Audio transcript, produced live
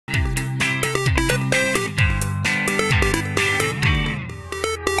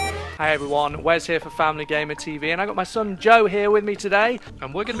Hi everyone, Wes here for Family Gamer TV, and I got my son Joe here with me today,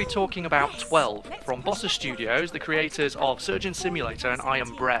 and we're going to be talking about 12 from Bossa Studios, the creators of Surgeon Simulator and I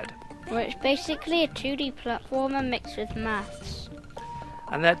Am Bread. Well, it's basically a 2D platformer mixed with maths.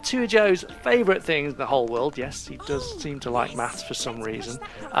 And they're two of Joe's favourite things in the whole world. Yes, he does seem to like maths for some reason.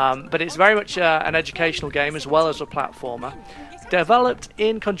 But it's very much an educational game as well as a platformer. Developed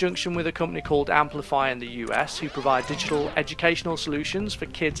in conjunction with a company called Amplify in the US, who provide digital educational solutions for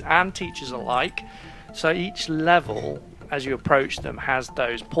kids and teachers alike. So each level, as you approach them, has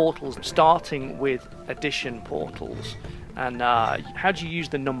those portals, starting with addition portals. And how do you use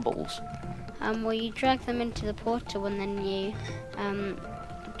the NUMBLES? Well, you drag them into the portal and then you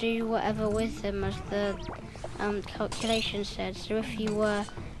do whatever with them as the calculation said. So if you were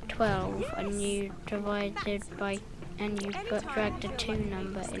 12 and you divided by and you dragged a 2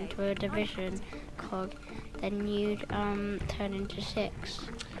 number into a division cog, then you'd turn into 6.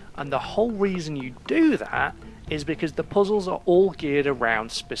 And the whole reason you do that is because the puzzles are all geared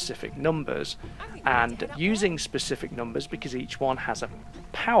around specific numbers, and using specific numbers because each one has a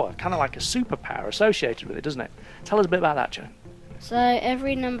power, kind of like a superpower associated with it, doesn't it? Tell us a bit about that, Joe. So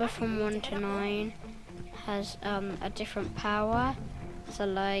every number from 1 to 9 has a different power. So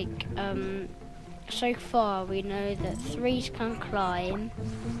like so far we know that 3s can climb,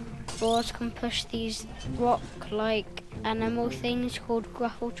 4s can push these rock-like animal things called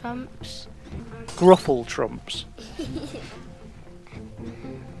gruffle trumps. Gruffle trumps.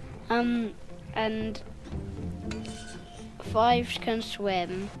 And 5s can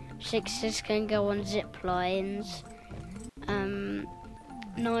swim, 6s can go on zip lines,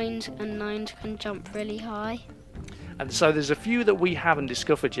 9s can jump really high. And so there's a few that we haven't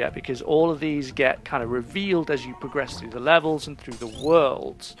discovered yet, because all of these get kind of revealed as you progress through the levels and through the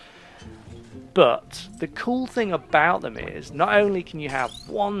worlds. But the cool thing about them is not only can you have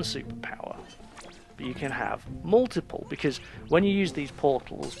one superpower, but you can have multiple, because when you use these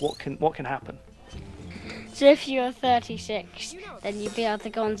portals, what can happen? So if you're 36, then you'll be able to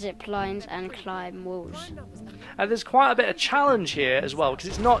go on zip lines and climb walls. And there's quite a bit of challenge here as well, because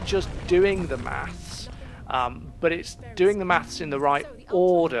it's not just doing the maths, but it's doing the maths in the right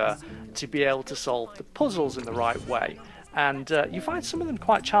order to be able to solve the puzzles in the right way. And you find some of them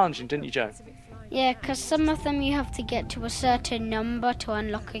quite challenging, didn't you, Joe? Yeah, because some of them you have to get to a certain number to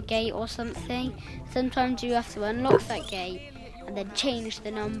unlock a gate or something. Sometimes you have to unlock that gate and then change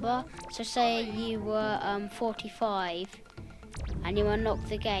the number. So say you were 45 and you unlocked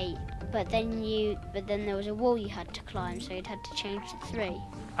the gate, but then there was a wall you had to climb, so you'd had to change to 3.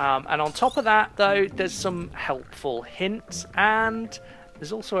 And on top of that, though, there's some helpful hints, and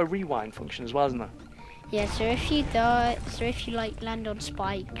there's also a rewind function as well, isn't there? Yeah, so if you die, like land on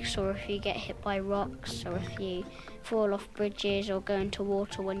spikes, or if you get hit by rocks, or if you fall off bridges or go into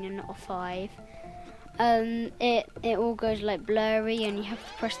water when you're not a 5, it all goes like blurry, and you have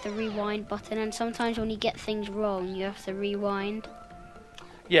to press the rewind button. And sometimes when you get things wrong, you have to rewind.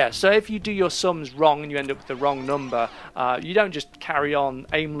 Yeah, so if you do your sums wrong and you end up with the wrong number, you don't just carry on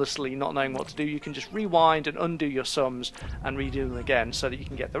aimlessly not knowing what to do. You can just rewind and undo your sums and redo them again so that you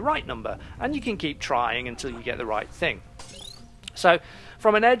can get the right number, and you can keep trying until you get the right thing. So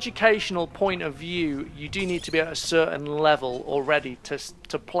from an educational point of view, you do need to be at a certain level already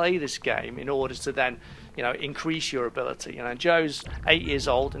to play this game in order to then, increase your ability. Joe's 8 years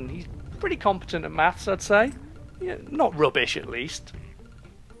old and he's pretty competent at maths, I'd say. Yeah, not rubbish, at least.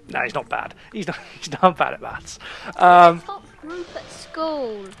 No, he's not bad. He's not bad at maths. Top group at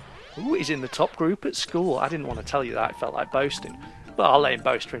school. Ooh, he's in the top group at school. I didn't want to tell you that. It felt like boasting. But I'll let him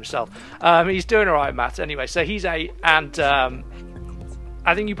boast for himself. He's doing alright at maths anyway. So he's 8, and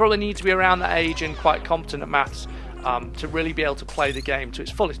I think you probably need to be around that age and quite competent at maths to really be able to play the game to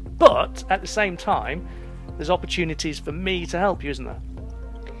its fullest. But at the same time, there's opportunities for me to help you, isn't there?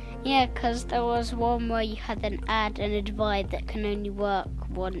 Yeah, because there was one where you had an add and a divide that can only work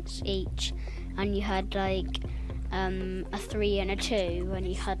once each, and you had like a 3 and a 2, and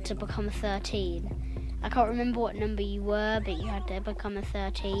you had to become a 13. I can't remember what number you were, but you had to become a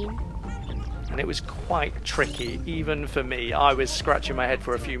 13. And it was quite tricky, even for me. I was scratching my head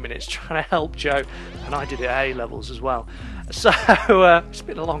for a few minutes trying to help Joe, and I did it at A levels as well. So it's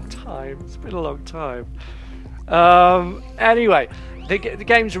been a long time. Anyway. The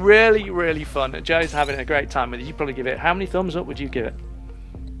game's really, really fun, and Joe's having a great time with it. You'd probably give it... How many thumbs up would you give it?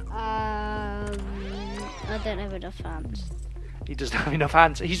 I don't have enough hands. He doesn't have enough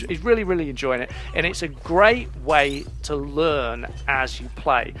hands. He's really, really enjoying it, and it's a great way to learn as you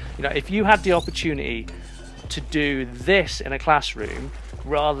play. If you had the opportunity to do this in a classroom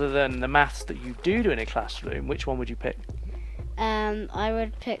rather than the maths that you do in a classroom, which one would you pick? I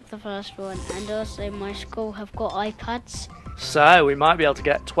would pick the first one, and also my school have got iPads. So we might be able to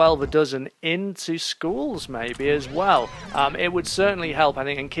get 12 a dozen into schools maybe as well. It would certainly help, I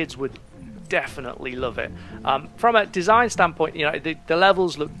think, and kids would definitely love it. From a design standpoint, you know, the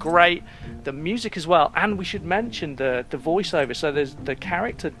levels look great, the music as well, and we should mention the voiceover. So there's the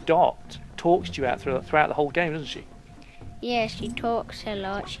character Dot talks to you out throughout the whole game, doesn't she? Yeah, she talks a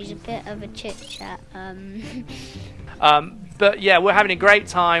lot. She's a bit of a chit chat. But yeah, we're having a great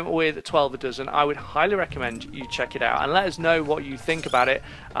time with 12 a dozen. I would highly recommend you check it out and let us know what you think about it.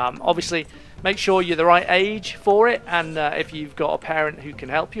 Obviously, make sure you're the right age for it, and if you've got a parent who can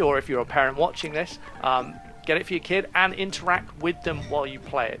help you, or if you're a parent watching this, get it for your kid and interact with them while you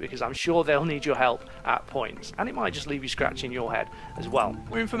play it, because I'm sure they'll need your help at points, and it might just leave you scratching your head as well. For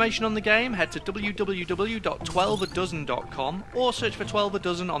more information on the game, head to www.12adozen.com or search for 12 a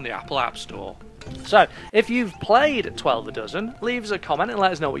dozen on the Apple App Store. So, if you've played 12 a dozen, leave us a comment and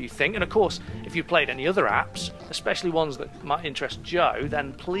let us know what you think. And of course, if you've played any other apps, especially ones that might interest Joe,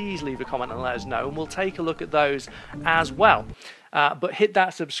 then please leave a comment and let us know, and we'll take a look at those as well. But hit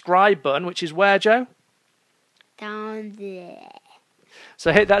that subscribe button, which is where, Joe? Down there.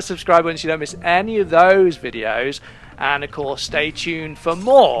 So hit that subscribe button so you don't miss any of those videos. And of course, stay tuned for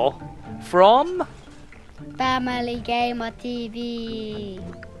more from Family Gamer TV.